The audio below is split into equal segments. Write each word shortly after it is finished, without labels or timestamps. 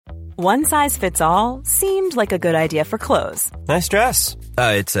One size fits all seemed like a good idea for clothes. Nice dress.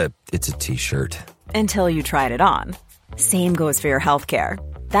 It's a t-shirt. Until you tried it on. Same goes for your healthcare.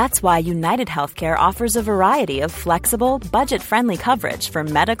 That's why United Healthcare offers a variety of flexible, budget-friendly coverage for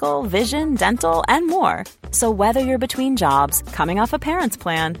medical, vision, dental, and more. So whether you're between jobs, coming off a parent's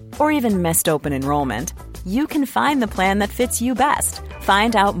plan, or even missed open enrollment, you can find the plan that fits you best.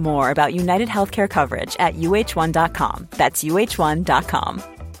 Find out more about United Healthcare coverage at uh1.com. That's uh1.com.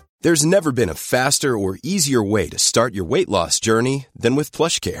 There's never been a faster or easier way to start your weight loss journey than with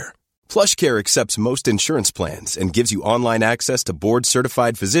PlushCare. PlushCare accepts most insurance plans and gives you online access to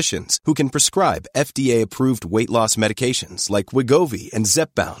board-certified physicians who can prescribe FDA-approved weight loss medications like Wegovy and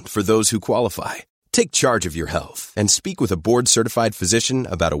Zepbound for those who qualify. Take charge of your health and speak with a board-certified physician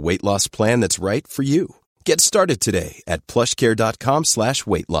about a weight loss plan that's right for you. Get started today at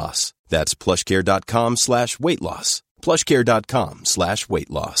plushcare.com/weight loss. That's plushcare.com/weight loss. plushcare.com/weight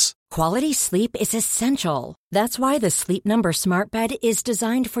loss. Quality sleep is essential. That's why the Sleep Number Smart Bed is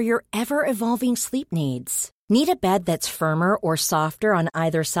designed for your ever-evolving sleep needs. Need a bed that's firmer or softer on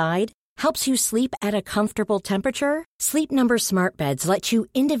either side? Helps you sleep at a comfortable temperature? Sleep Number Smart Beds let you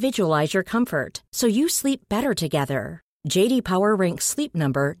individualize your comfort, so you sleep better together. J.D. Power ranks Sleep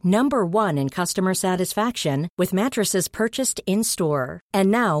Number number 1 in customer satisfaction with mattresses purchased in-store. And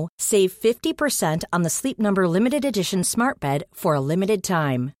now, save 50% on the Sleep Number Limited Edition Smart Bed for a limited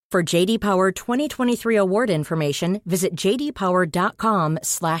time. For J.D. Power 2023 award information, visit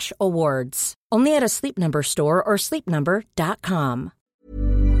jdpower.com/awards. Only at a Sleep Number store or sleepnumber.com.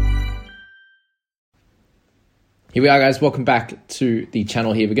 Here we are, guys. Welcome back to the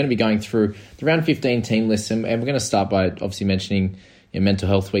channel here. We're going to be going through the round 15 team list, and we're going to start by obviously mentioning Mental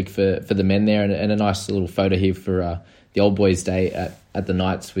Health Week for the men there, and a nice little photo here for the Old Boys Day at the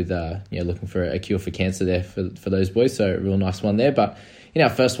Knights with looking for a cure for cancer there for those boys. So a real nice one there. But in our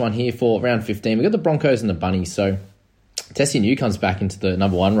first one here for round 15, we've got the Broncos and the Bunnies. So Tessie New comes back into the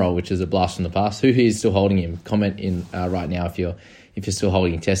number 1 role, which is a blast from the past. Who is still holding him? Comment in right now if you're still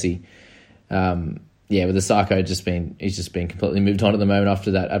holding Tessie. With the Sarko he's just been completely moved on at the moment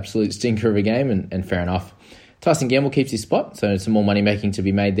after that absolute stinker of a game, and fair enough. Tyson Gamble keeps his spot, so some more money making to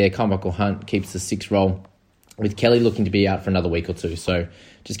be made there. Carmichael Hunt keeps the 6th role, with Kelly looking to be out for another week or two. So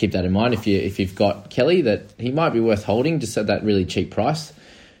just keep that in mind if you've got Kelly, that he might be worth holding just at that really cheap price,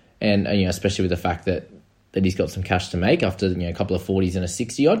 and especially with the fact that he's got some cash to make after a couple of 40s and a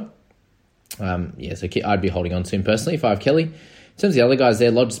 60 odd. So I'd be holding on to him personally if I have Kelly. In terms of the other guys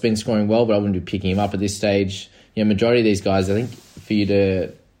there, Lodge has been scoring well, but I wouldn't be picking him up at this stage. Majority of these guys, I think, for you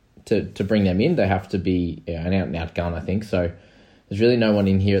to bring them in, they have to be an out-and-out gun, I think. So there's really no one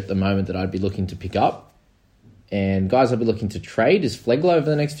in here at the moment that I'd be looking to pick up. And guys I'd be looking to trade is Flegler over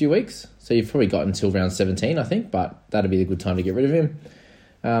the next few weeks. So you've probably got until round 17, I think, but that'd be a good time to get rid of him.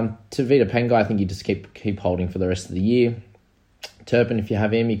 Tavita Pangai, I think you just keep holding for the rest of the year. Turpin, if you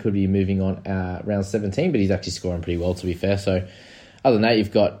have him, he could be moving on round 17, but he's actually scoring pretty well, to be fair. So other than that,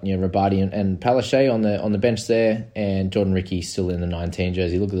 you've got Rabadi and Palaszczuk on the bench there, and Jordan Ricky still in the 19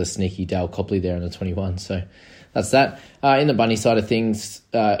 jersey. Look at the sneaky Dale Copley there in the 21. So that's that. In the Bunny side of things,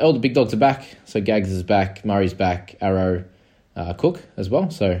 all the big dogs are back. So Gags is back, Murray's back, Arrow, Cook as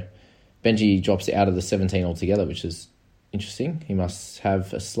well. So Benji drops out of the 17 altogether, which is interesting. He must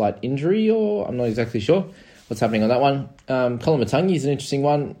have a slight injury, or I'm not exactly sure what's happening on that one. Colin Matangi is an interesting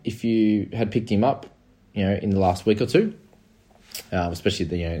one if you had picked him up, in the last week or two,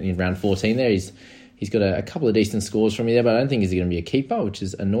 especially in round 14 there. He's got a couple of decent scores from me there, but I don't think he's going to be a keeper, which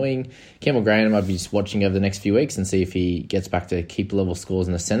is annoying. Campbell Graham, I'd be just watching over the next few weeks and see if he gets back to keeper level scores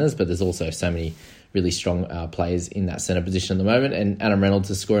in the centres, but there's also so many really strong players in that centre position at the moment, and Adam Reynolds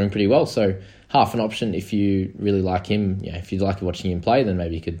is scoring pretty well, so half an option if you really like him. If you like watching him play, then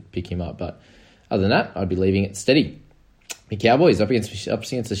maybe you could pick him up, but other than that, I'd be leaving it steady. The Cowboys up against the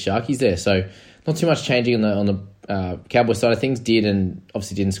Sharkies there, so not too much changing on the Cowboys side of things.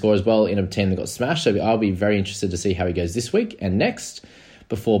 Obviously didn't score as well in a team that got smashed, so I'll be very interested to see how he goes this week and next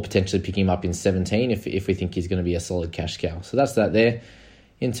before potentially picking him up in 17 if we think he's going to be a solid cash cow. So that's that there.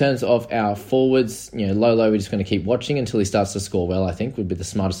 In terms of our forwards, Lolo, we're just going to keep watching until he starts to score well, I think, would be the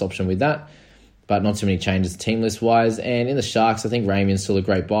smartest option with that. But not too many changes team list-wise. And in the Sharks, I think Ramian's still a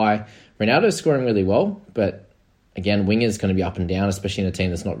great buy. Ronaldo's scoring really well, but again, winger's going to be up and down, especially in a team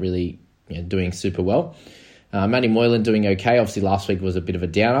that's not really doing super well. Matty Moylan doing okay. Obviously, last week was a bit of a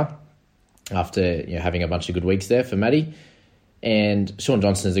downer after having a bunch of good weeks there for Matty. And Sean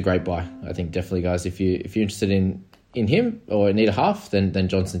Johnson is a great buy. I think definitely, guys, if you're interested in him or need a half, then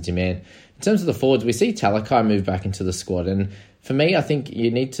Johnson's your man. In terms of the forwards, we see Talakai move back into the squad, and for me, I think you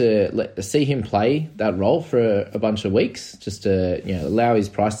need to see him play that role for a bunch of weeks, just to allow his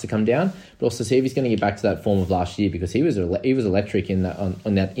price to come down, but also see if he's going to get back to that form of last year, because he was electric in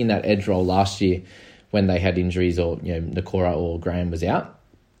that edge role last year when they had injuries, or Nakora or Graham was out.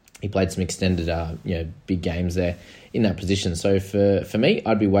 He played some extended big games there in that position. So for me,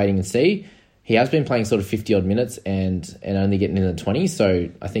 I'd be waiting and see. He has been playing sort of 50-odd minutes and only getting in the 20s, so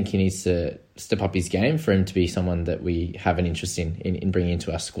I think he needs to step up his game for him to be someone that we have an interest in bringing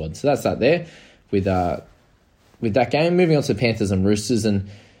into our squad. So that's that there with that game. Moving on to Panthers and Roosters, and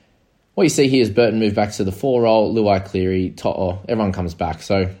what you see here is Burton move back to the 4 role, Luai, Cleary, To'o, everyone comes back.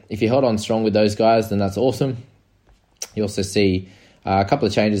 So if you hold on strong with those guys, then that's awesome. You also see a couple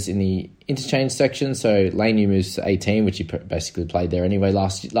of changes in the interchange section. So Laney moves to 18, which he basically played there anyway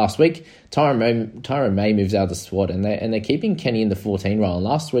last week. Tyrone May moves out of the squad, and they're keeping Kenny in the 14 role. And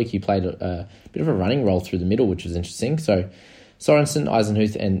last week he played a bit of a running role through the middle, which was interesting. So Sorensen,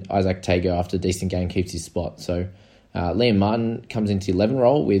 Eisenhuth, and Isaac Tago, after a decent game, keeps his spot. So Liam Martin comes into 11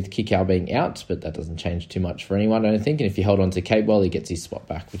 role with Kikau being out, but that doesn't change too much for anyone, I don't think. And if you hold on to Capewell, he gets his spot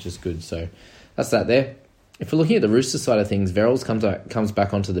back, which is good. So that's that there. If we're looking at the Roosters side of things, Verrills comes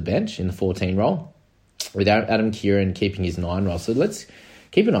back onto the bench in the 14 role, with Adam Kieran keeping his 9 role. So let's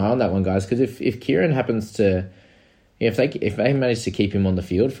keep an eye on that one, guys, because if Kieran happens to, if they manage to keep him on the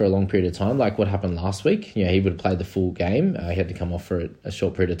field for a long period of time, like what happened last week, he would have played the full game. He had to come off for a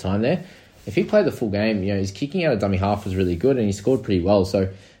short period of time there. If he played the full game, his kicking out of dummy half was really good, and he scored pretty well.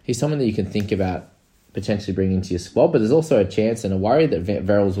 So he's someone that you can think about potentially bring into your squad, but there's also a chance and a worry that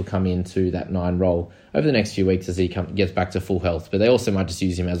Verrills will come into that 9 role over the next few weeks as he gets back to full health. But they also might just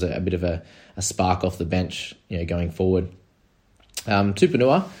use him as a bit of a spark off the bench, going forward.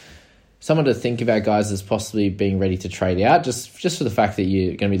 Tupanua, someone to think about, guys, as possibly being ready to trade out, just for the fact that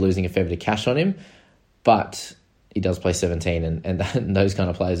you're going to be losing a fair bit of cash on him. But he does play 17, and those kind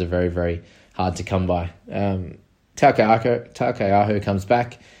of players are very, very hard to come by. Taukeiaho comes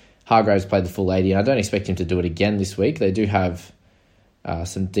back. Hargraves played the full 80, and I don't expect him to do it again this week. They do have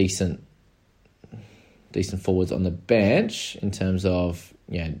some decent forwards on the bench in terms of,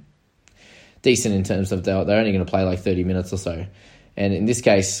 decent in terms of they're only going to play like 30 minutes or so. And in this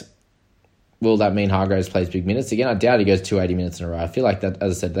case, will that mean Hargraves plays big minutes again? I doubt he goes 280 minutes in a row. I feel like that,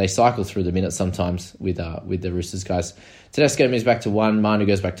 as I said, they cycle through the minutes sometimes with the Roosters guys. Tedesco moves back to 1, Manu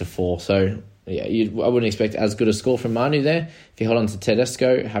goes back to 4, so yeah, I wouldn't expect as good a score from Manu there. If you hold on to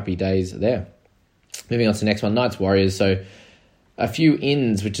Tedesco, happy days there. Moving on to the next one, Knights Warriors. So a few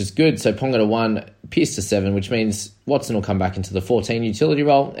ins, which is good. So Ponga to 1, Pearce to 7, which means Watson will come back into the 14 utility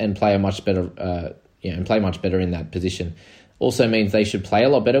role and play much better in that position. Also means they should play a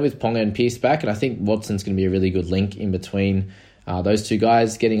lot better with Ponga and Pearce back, and I think Watson's going to be a really good link in between those two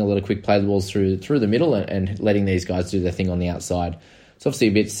guys, getting a lot of quick play balls through the middle and letting these guys do their thing on the outside. It's obviously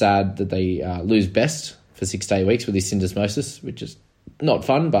a bit sad that they lose Best for 6 to 8 weeks with his syndesmosis, which is not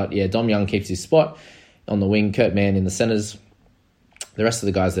fun, but yeah, Dom Young keeps his spot on the wing, Kurt Mann in the centres. The rest of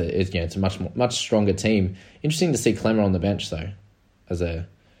the guys, it's a much stronger team. Interesting to see Clemmer on the bench though, as a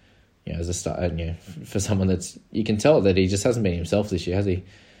start, for someone that's, you can tell that he just hasn't been himself this year, has he?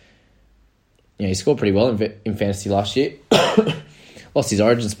 He scored pretty well in fantasy last year. Lost his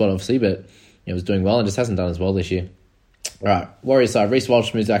origin spot obviously, but was doing well and just hasn't done as well this year. All right, Warriors side, Reece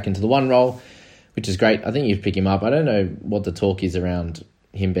Walsh moves back into the 1 role, which is great. I think you pick him up. I don't know what the talk is around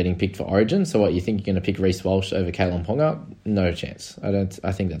him getting picked for Origin. So what, you think you're going to pick Reece Walsh over Kalyn Ponga? No chance.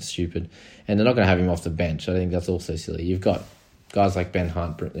 I think that's stupid. And they're not going to have him off the bench. I think that's also silly. You've got guys like Ben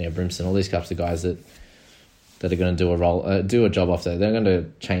Hunt, Brimson, all these types of guys that are going to do a job off there. They're going to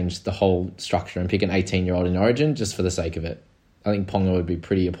change the whole structure and pick an 18-year-old in Origin just for the sake of it. I think Ponga would be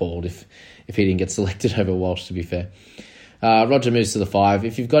pretty appalled if he didn't get selected over Walsh, to be fair. Roger moves to the 5.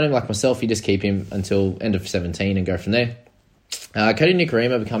 If you've got him like myself, you just keep him until end of 17 and go from there. Cody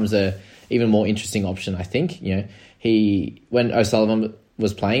Nikorima becomes a even more interesting option, I think. When O'Sullivan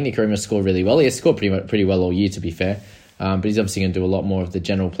was playing, Nikorima scored really well. He has scored pretty well all year, to be fair. But he's obviously going to do a lot more of the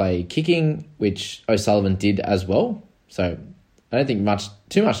general play kicking, which O'Sullivan did as well. So I don't think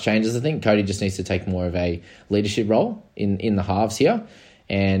too much changes. I think Cody just needs to take more of a leadership role in the halves here.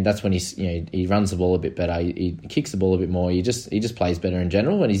 And that's when he runs the ball a bit better. He kicks the ball a bit more. He just plays better in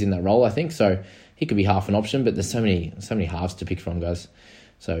general when he's in that role, I think. So he could be half an option, but there's so many halves to pick from, guys.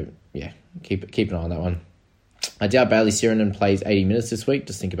 So yeah, keep an eye on that one. I doubt Bailey Sirenen plays 80 minutes this week.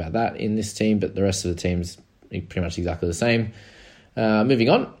 Just think about that in this team, but the rest of the team's pretty much exactly the same. Moving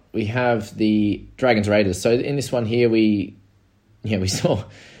on, we have the Dragons Raiders. So in this one here, we saw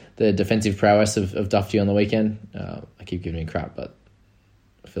the defensive prowess of Dufty on the weekend. I keep giving him crap, but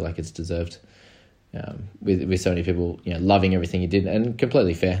I feel like it's deserved. with so many people, loving everything he did, and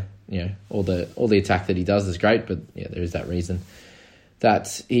completely fair. All the attack that he does is great, but there is that reason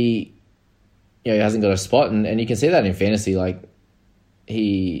that he hasn't got a spot, and you can see that in fantasy. Like,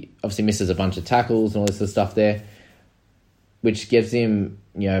 he obviously misses a bunch of tackles and all this sort of stuff there, which gives him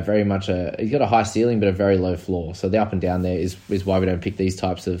very much he's got a high ceiling but a very low floor. So the up and down there is why we don't pick these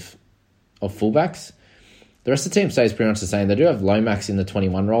types of fullbacks. The rest of the team stays pretty much the same. They do have Lomax in the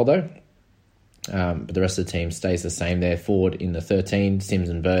 21 role though. But the rest of the team stays the same there. Forward in the 13, Sims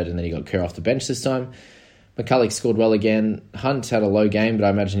and Bird, and then you got Kerr off the bench this time. McCulloch scored well again. Hunt had a low game, but I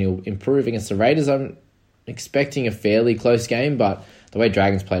imagine he'll improve against the Raiders. I'm expecting a fairly close game, but the way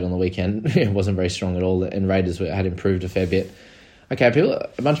Dragons played on the weekend, it wasn't very strong at all, and Raiders had improved a fair bit. Okay,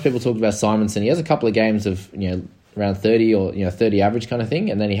 a bunch of people talked about Simonson. He has a couple of games of around 30 or 30 average kind of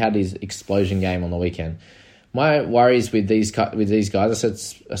thing, and then he had his explosion game on the weekend. My worries with these guys,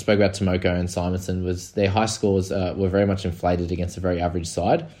 I spoke about Tomoko and Simonson, was their high scores were very much inflated against a very average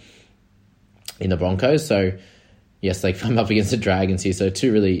side in the Broncos. So, yes, they come up against the Dragons here. So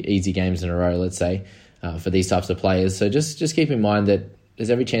 2 really easy games in a row, let's say, for these types of players. So just keep in mind that there's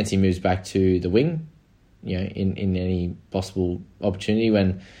every chance he moves back to the wing, in any possible opportunity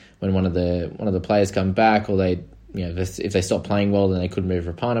when one of the players come back, or they, if they stop playing well, then they could move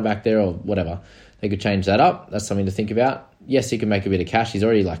Rapana back there or whatever. They could change that up. That's something to think about. Yes, he can make a bit of cash. He's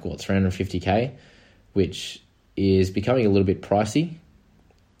already 350k, which is becoming a little bit pricey.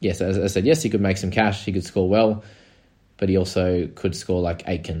 Yes, as I said, yes, he could make some cash. He could score well, but he also could score like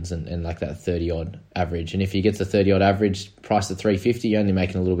Aitkins and like that 30-odd average. And if he gets a 30-odd average price at 350, you're only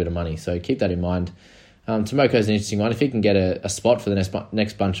making a little bit of money. So keep that in mind. Tomoko is an interesting one. If he can get a spot for the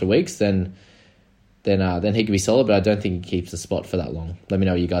next bunch of weeks, then he could be solid, but I don't think he keeps the spot for that long. Let me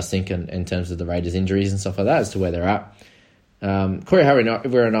know what you guys think in terms of the Raiders' injuries and stuff like that, as to where they're at. Corey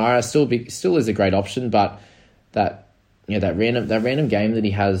Harinara still is a great option, but that random game that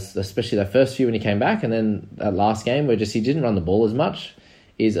he has, especially that first few when he came back, and then that last game where he didn't run the ball as much,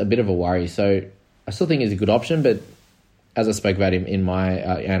 is a bit of a worry. So I still think he's a good option, but as I spoke about him in my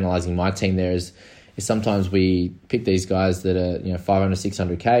analysing my team, there is sometimes we pick these guys that are 500,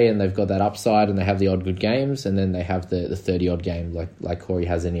 600k, and they've got that upside, and they have the odd good games, and then they have the 30-odd game like Corey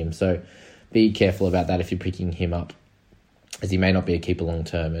has in him. So be careful about that if you're picking him up, as he may not be a keeper long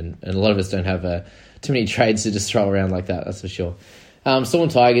term, and a lot of us don't have too many trades to just throw around like that, that's for sure. Storm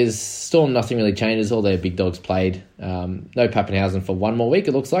Tigers, Storm, nothing really changes. All their big dogs played. No Pappenhausen for 1 more week,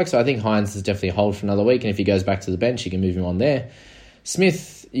 it looks like. So I think Hines is definitely a hold for another week, and if he goes back to the bench, you can move him on there.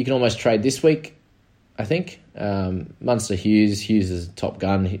 Smith, you can almost trade this week, I think. Munster Hughes is a top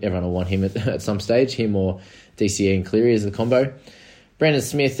gun. Everyone will want him at some stage. Him or DCE and Cleary as the combo. Brandon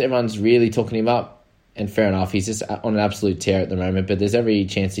Smith, everyone's really talking him up, and fair enough. He's just on an absolute tear at the moment, but there's every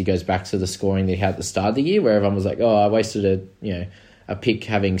chance he goes back to the scoring that he had at the start of the year, where everyone was like, I wasted a pick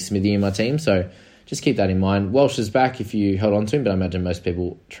having Smithy in my team. So just keep that in mind. Welsh is back if you held on to him, but I imagine most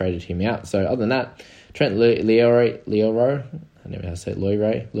people traded him out. So other than that, Trent Leoro, I never know how to say it,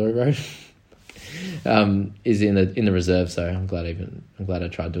 Leoro. Is in the reserve, so I'm glad I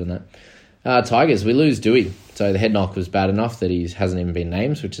tried doing that. Tigers, we lose Dewey, so the head knock was bad enough that he hasn't even been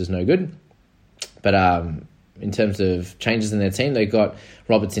named, which is no good. But in terms of changes in their team, they got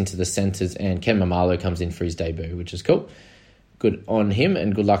Roberts into the centres, and Ken Mamalo comes in for his debut, which is cool. Good on him,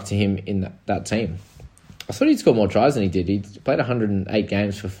 and good luck to him in that team. I thought he'd score more tries than he did. He played 108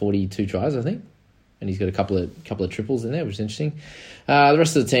 games for 42 tries, I think. And he's got a couple of triples in there, which is interesting. The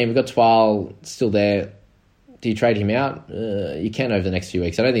rest of the team, we've got Twal still there. Do you trade him out? You can over the next few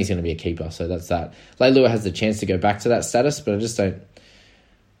weeks. I don't think he's going to be a keeper, so that's that. Leilua has the chance to go back to that status, but I just don't...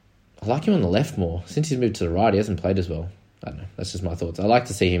 I like him on the left more. Since he's moved to the right, he hasn't played as well. I don't know. That's just my thoughts. I like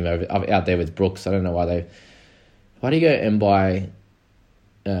to see him out there with Brooks. I don't know why do you go and buy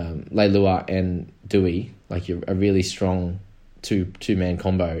Leilua and Dewey, like you're a really strong two-man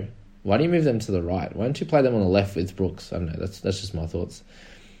combo? Why do you move them to the right? Why don't you play them on the left with Brooks? I don't know. That's just my thoughts.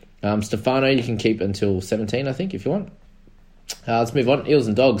 Stefano, you can keep until 17, I think, if you want. Let's move on. Eels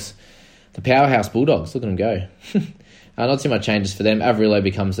and Dogs. The powerhouse Bulldogs. Look at them go. Not too much changes for them. Averillo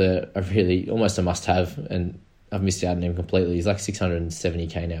becomes a really almost a must-have, and I've missed out on him completely. He's like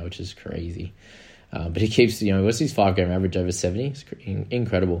 670k now, which is crazy. But he keeps, what's his 5-game average over 70? It's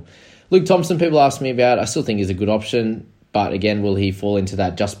incredible. Luke Thompson, people ask me about. I still think he's a good option. But again, will he fall into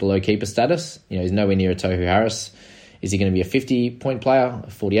that just below keeper status? He's nowhere near a Tohu Harris. Is he going to be a 50-point player, a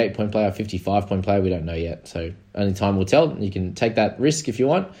 48-point player, a 55-point player? We don't know yet. So only time will tell. You can take that risk if you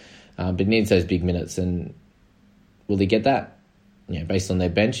want. But he needs those big minutes. And will he get that? Based on their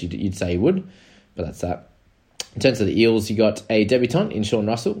bench, you'd say he would. But that's that. In terms of the Eels, you got a debutant in Sean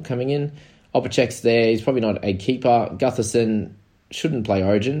Russell coming in. Opacek's there. He's probably not a keeper. Gutherson shouldn't play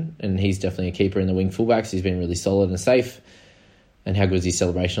Origin, and he's definitely a keeper in the wing fullbacks. He's been really solid and safe. And how good was his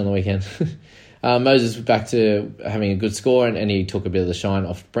celebration on the weekend? Moses was back to having a good score, and he took a bit of the shine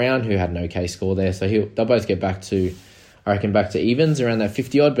off Brown, who had an okay score there. So they'll both get back to, I reckon, back to evens around that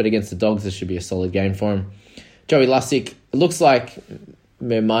 50-odd, but against the Dogs, this should be a solid game for him. Joey Lussick, it looks like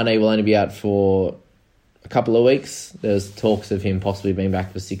Mane will only be out for a couple of weeks. There's talks of him possibly being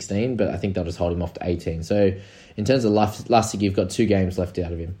back for 16, but I think they'll just hold him off to 18. So in terms of Lussick, you've got 2 games left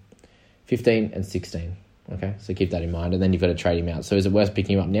out of him, 15 and 16. Okay, so keep that in mind, and then you've got to trade him out. So is it worth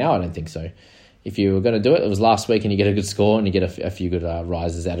picking him up now? I don't think so. If you were going to do it, it was last week and you get a good score and you get a few good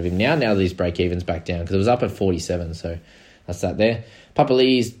rises out of him now that his break-even's back down, because it was up at 47, so that's that there.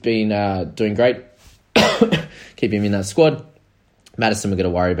 Papali's been doing great. Keep him in that squad. Madison we're going to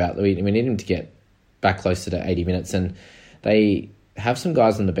worry about. We need him to get back closer to 80 minutes, and they have some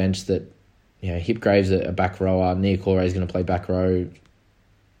guys on the bench that, Hipgrave's a back rower, Niokore is going to play back row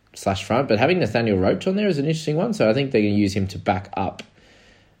 / front, but having Nathaniel Roach on there is an interesting one, so I think they're going to use him to back up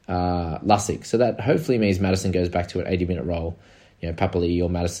Lussick, so that hopefully means Madison goes back to an 80-minute role. Papali or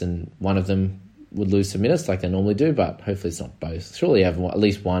Madison, one of them would lose some minutes like they normally do, but hopefully it's not both. Surely I have at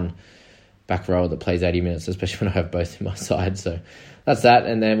least one back row that plays 80 minutes, especially when I have both in my side, so that's that.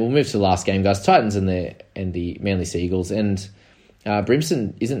 And then we'll move to the last game, guys. Titans and the Manly Seagulls, and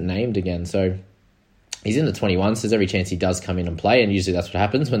Brimson isn't named again, so he's in the 21, so there's every chance he does come in and play, and usually that's what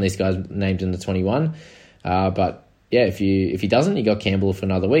happens when these guys are named in the 21. But yeah, if he doesn't, you got Campbell for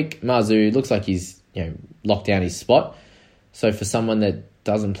another week. Marzu looks like he's locked down his spot. So for someone that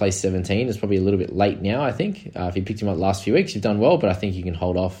doesn't play 17, it's probably a little bit late now, I think. If you picked him up the last few weeks, you've done well, but I think you can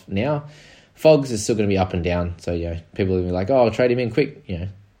hold off now. Fogs is still going to be up and down, so people will be like, "Oh, I'll trade him in quick,"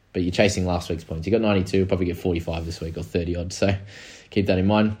 but you're chasing last week's points. You got 92, probably get 45 this week or 30 odd. So keep that in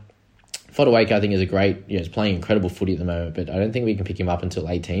mind. Fodawaker, I think, is a great, he's playing incredible footy at the moment, but I don't think we can pick him up until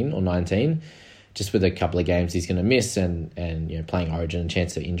 18 or 19, just with a couple of games he's going to miss and playing Origin and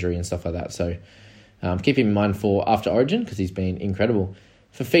chance of injury and stuff like that. So keep him in mind for after Origin, because he's been incredible.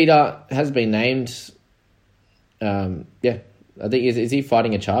 Fafita has been named. I think, is he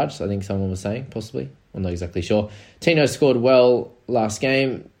fighting a charge? I think someone was saying, possibly. I'm not exactly sure. Tino scored well last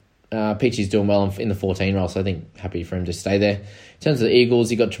game. Peachy's doing well in the 14 role, so I think happy for him to stay there. In terms of the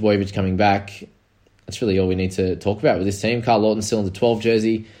Eagles, you got Trbojevic coming back. That's really all we need to talk about with this team. Carl Lawton still in the 12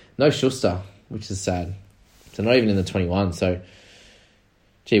 jersey. No Schuster, which is sad. So not even in the 21. So,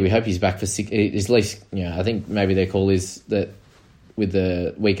 we hope he's back for 6. At least, I think maybe their call is that with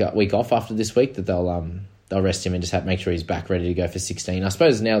the week off after this week, that they'll rest him and just make sure he's back ready to go for 16. I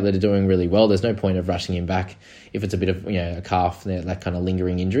suppose now that they're doing really well, there's no point of rushing him back if it's a bit of a calf, that kind of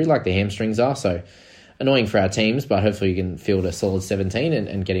lingering injury like the hamstrings are. So annoying for our teams, but hopefully you can field a solid 17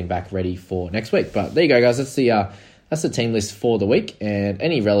 and get him back ready for next week. But there you go, guys. That's the team list for the week, and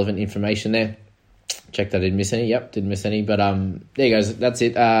any relevant information there. Check that I didn't miss any. Yep, didn't miss any. But there you go. That's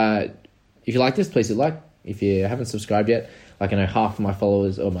it. If you like this, please hit like. If you haven't subscribed yet, like I know half of my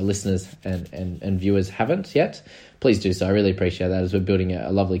followers or my listeners and viewers haven't yet, please do so. I really appreciate that, as we're building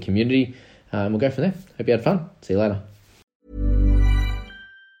a lovely community. We'll go from there. Hope you had fun. See you later.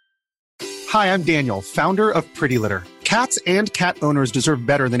 Hi, I'm Daniel, founder of Pretty Litter. Cats and cat owners deserve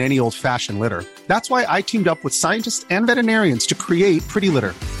better than any old-fashioned litter. That's why I teamed up with scientists and veterinarians to create Pretty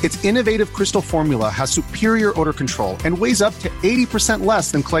Litter. Its innovative crystal formula has superior odor control and weighs up to 80%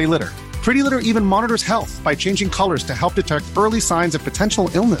 less than clay litter. Pretty Litter even monitors health by changing colors to help detect early signs of potential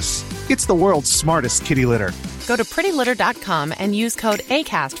illness. It's the world's smartest kitty litter. Go to prettylitter.com and use code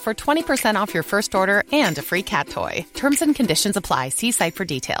ACAST for 20% off your first order and a free cat toy. Terms and conditions apply. See site for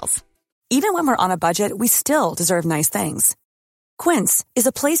details. Even when we're on a budget, we still deserve nice things. Quince is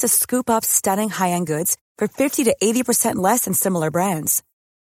a place to scoop up stunning high-end goods for 50 to 80% less than similar brands.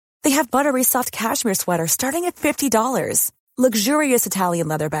 They have buttery soft cashmere sweaters starting at $50, luxurious Italian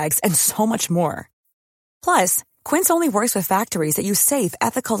leather bags, and so much more. Plus, Quince only works with factories that use safe,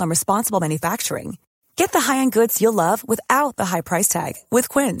 ethical, and responsible manufacturing. Get the high-end goods you'll love without the high price tag with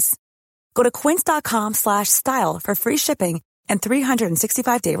Quince. Go to quince.com/style for free shipping and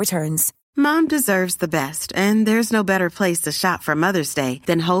 365-day returns. Mom deserves the best, and there's no better place to shop for Mother's Day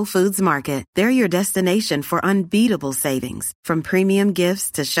than Whole Foods Market. They're your destination for unbeatable savings, from premium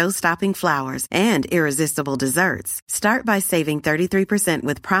gifts to show-stopping flowers and irresistible desserts. Start by saving 33%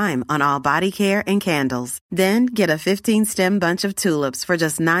 with Prime on all body care and candles. Then get a 15-stem bunch of tulips for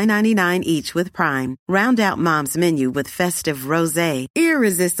just $9.99 each with Prime. Round out Mom's menu with festive rosé,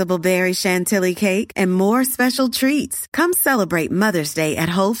 irresistible berry chantilly cake, and more special treats. Come celebrate Mother's Day at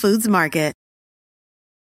Whole Foods Market.